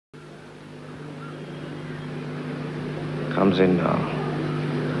Comes in now.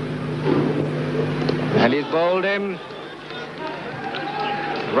 And he's bowled him.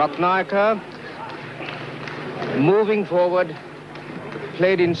 Ratnayaka moving forward,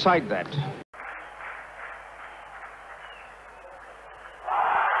 played inside that.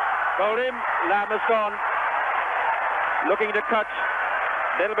 Bowled him, Lam has gone. Looking to cut.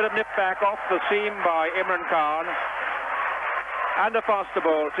 Little bit of nip back off the seam by Imran Khan. And a faster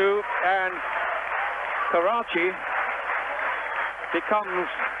ball too. And Karachi becomes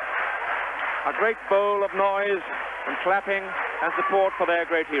a great bowl of noise and clapping and support for their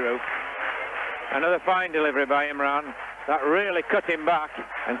great hero. Another fine delivery by Imran. That really cut him back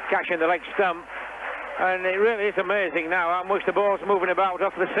and catching the leg stump. And it really is amazing now how much the ball's moving about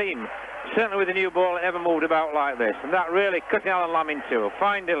off the seam. Certainly with the new ball, it never moved about like this. And that really cutting Alan Lam in two.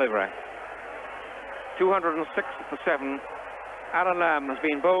 Fine delivery. 206 for 7. Alan Lam has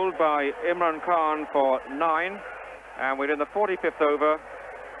been bowled by Imran Khan for 9. And we're in the 45th over.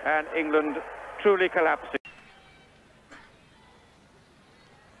 And England truly collapsing.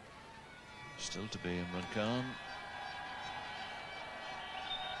 Still to be Imran Khan.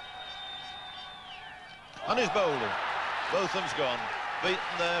 And he's bowling. Botham's gone.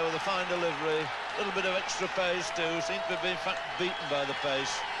 Beaten there with a fine delivery. A little bit of extra pace too. Seems to have been in fact beaten by the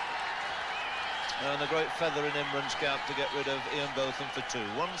pace. And a great feather in Imran's cap to get rid of Ian Botham for 2.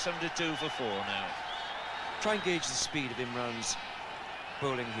 172 for 4 now. Try and gauge the speed of Imran's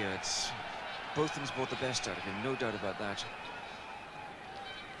bowling here. Botham's brought the best out of him, no doubt about that.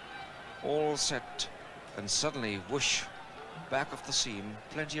 All set, and suddenly, whoosh, back off the seam.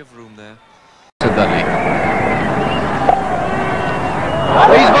 Plenty of room there. He's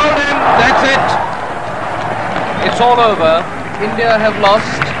bowled him, that's it. It's all over. India have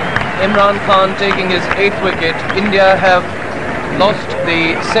lost. Imran Khan taking his 8th wicket. India have lost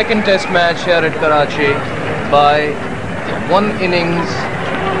the second test match here at Karachi by 1 innings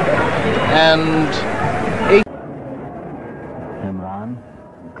and 8. Imran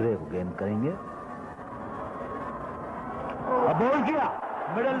grave game करेंगे। अब ball किया,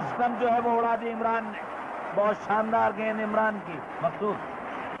 middle stump जो है वो उड़ा दी इमरान ने। बहुत शानदार गेंद इमरान की। मकसूद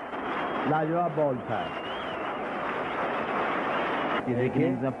लाजवाब बॉल था। ये देखिए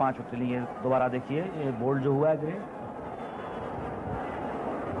 5 विकेट लिए। दोबारा देखिए ये बॉल जो हुआ है ग्रे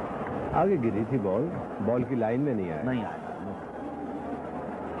आगे गिरी थी बॉल की लाइन में नहीं आया।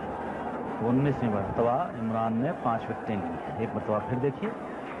 19वीं मरतबा इमरान ने 5 विकेटें ली। एक मरतबा फिर देखिए।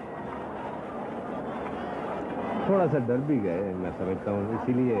 थोड़ा सा डर भी गए मैं समझता हूँ,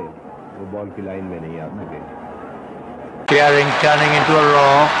 इसीलिए वो बॉल की लाइन में नहीं आ सके। Clearing, turning into a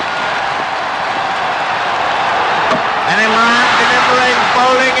raw. And Imran delivering,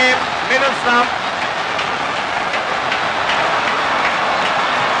 bowling him, middle stump.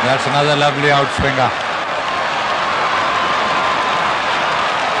 That's another lovely outswinger.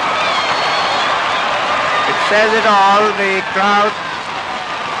 It says it all, the crowd.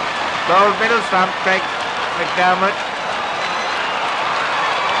 Bowled middle stump, Craig McDermott.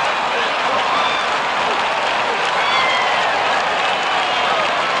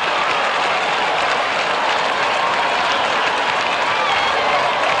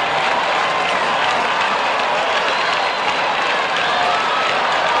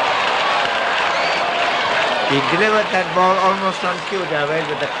 He delivered that ball almost on cue, Javed,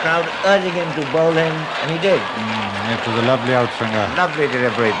 with the crowd urging him to bowl him, and he did. It was a lovely outswinger. Lovely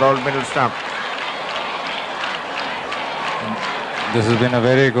delivery, bowled middle stump. This has been a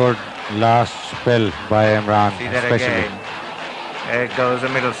very good last spell by Imran. See that especially. again. There goes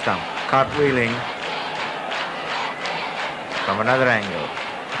the middle stump, cartwheeling from another angle.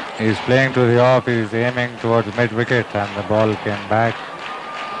 He's playing to the off, he's aiming towards mid-wicket and the ball came back,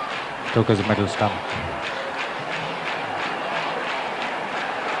 took his middle stump.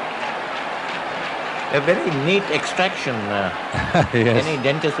 A very neat extraction. Yes. Any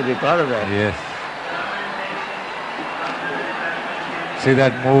dentist will be proud of that. Yes. See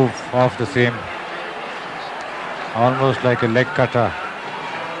that move off the seam. Almost like a leg cutter.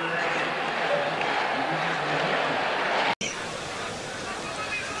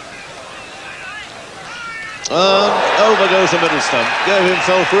 And over goes the middle stump. Gave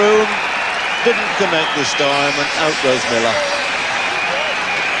himself room. Didn't connect this time, and out goes Miller.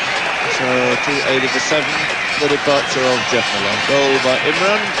 So 280 for 7, the departure of Jeff Miller. Goal by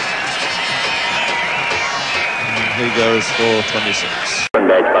Imran. And he goes for 26.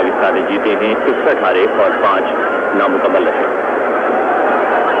 Match Pakistan ने जीते हैं 61 हारे और 5 नामुकम्मल रहे।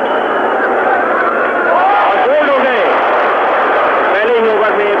 गोल हो गए। पहले ही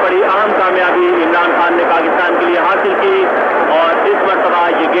over में बड़ी अहम कामयाबी इमरान खान ने पाकिस्तान के लिए हासिल की और इस मरतबा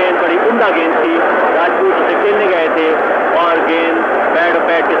ये गेंद बड़ी उम्दा गेंद थी। राजपूत उसे खेलने गए थे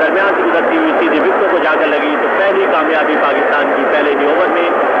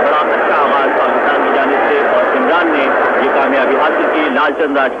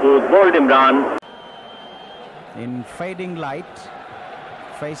Rajchandra Rajput bowled Imran. In fading light,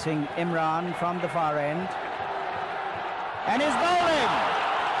 facing Imran from the far end, and he's bowling.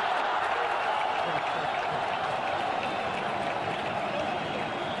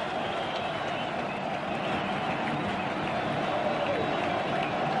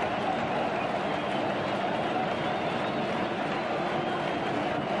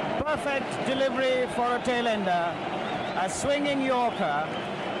 Perfect delivery for a tail-ender, a swinging Yorker,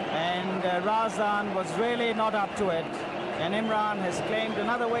 and Razdan was really not up to it, and Imran has claimed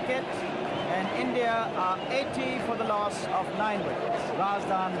another wicket, and India are 80 for the loss of 9 wickets.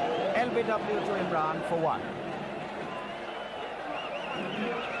 Razdan LBW to Imran for 1.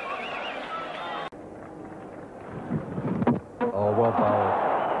 Oh, well bowled.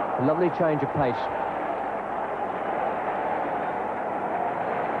 A lovely change of pace.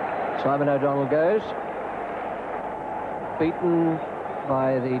 Simon O'Donnell goes, beaten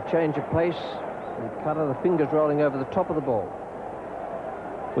by the change of pace, the cutter, the fingers rolling over the top of the ball.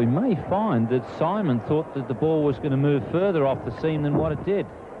 We may find that Simon thought that the ball was going to move further off the seam than what it did.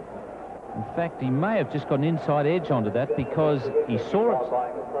 In fact, he may have just got an inside edge onto that because he saw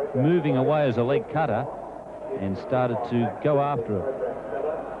it moving away as a leg cutter and started to go after it.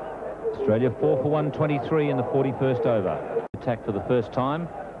 Australia 4 for 123 in the 41st over. Attack for the first time.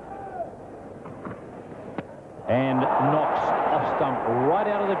 And knocks off stump right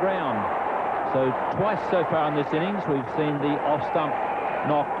out of the ground. So twice so far in this innings we've seen the off stump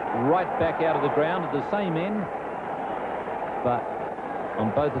knocked right back out of the ground at the same end, but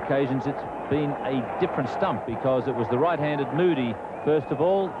on both occasions it's been a different stump because it was the right-handed Moody first of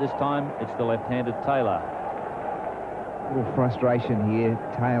all. This time it's the left-handed Taylor. A little frustration here.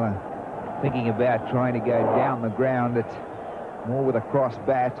 Taylor thinking about trying to go down the ground. It's more with a cross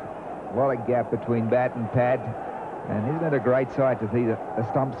bat. A lot of gap between bat and pad, and isn't it a great sight to see the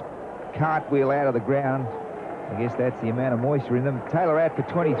stumps cartwheel out of the ground? I guess that's the amount of moisture in them. Taylor out for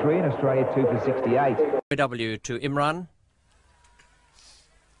 23 and Australia 2 for 68. W to Imran.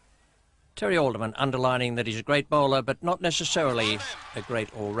 Terry Alderman underlining that he's a great bowler but not necessarily a great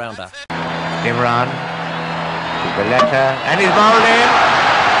all-rounder. Imran to the letter, and he's bowled in.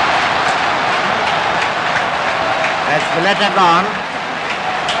 That's the letter gone.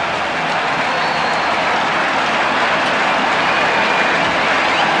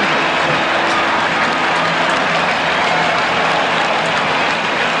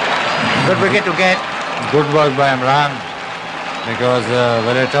 Good wicket to get. Good work by Imran because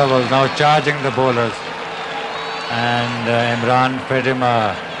Valletta was now charging the bowlers, and Imran fed him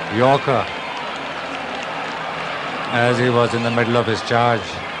a Yorker as he was in the middle of his charge.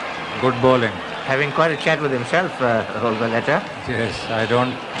 Good bowling. Having quite a chat with himself, Valletta. Yes, I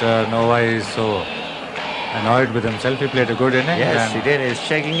don't know why he's so annoyed with himself. He played a good inning. Yes, he did. He's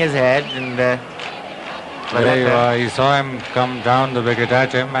shaking his head, and he saw him come down the wicket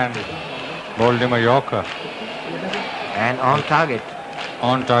at him and bowled him a Yorker. And on target.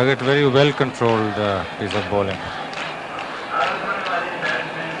 On target, very well controlled piece of bowling.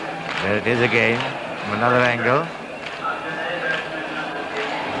 There it is again, from another angle.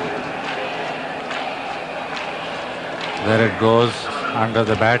 There it goes, under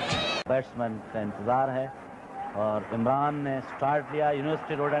the bat. Batsman का इंतजार है और इमरान ने start लिया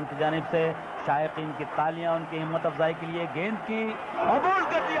university road and की जानिब से। शायकीन की तालियां उनकी हिम्मत अफजाई के लिए। गेंद की और बोल्ड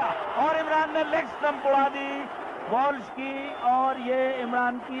कर दिया और इमरान ने लेग स्टंप उड़ा दी बॉल्स की, और ये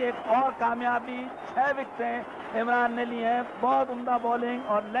इमरान की एक और कामयाबी। 6 विकेटें इमरान ने ली हैं। बहुत उम्दा बॉलिंग,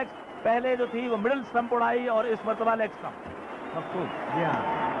 और लेग पहले जो थी वो मिडिल स्टंप उड़ाई और इस मरतबा लेग स्टंप। मकसूद जी हाँ,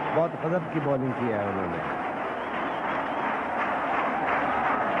 बहुत गजब की बॉलिंग की है उन्होंने।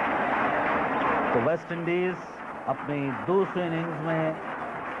 तो वेस्ट इंडीज अपनी दूसरी इनिंग्स में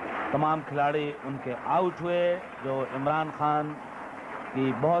तमाम खिलाड़ी उनके आउट हुए। जो इमरान खान की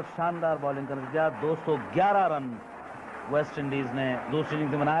बहुत शानदार बॉलिंग का नतीजा, 211 रन वेस्ट इंडीज ने दूसरी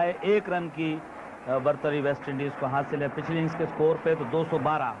इनिंग्स में बनाए। 1 रन की बरतरी वेस्ट इंडीज को हासिल है पिछली इनिंग्स के स्कोर पे। तो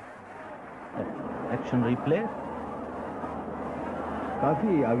 212। Action replay.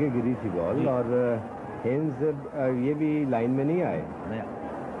 काफी आगे गिरी थी बॉल, और हेन्स ये भी लाइन में नहीं आए।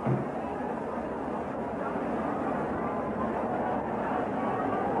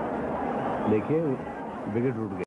 देखिए विकेट उठ गया।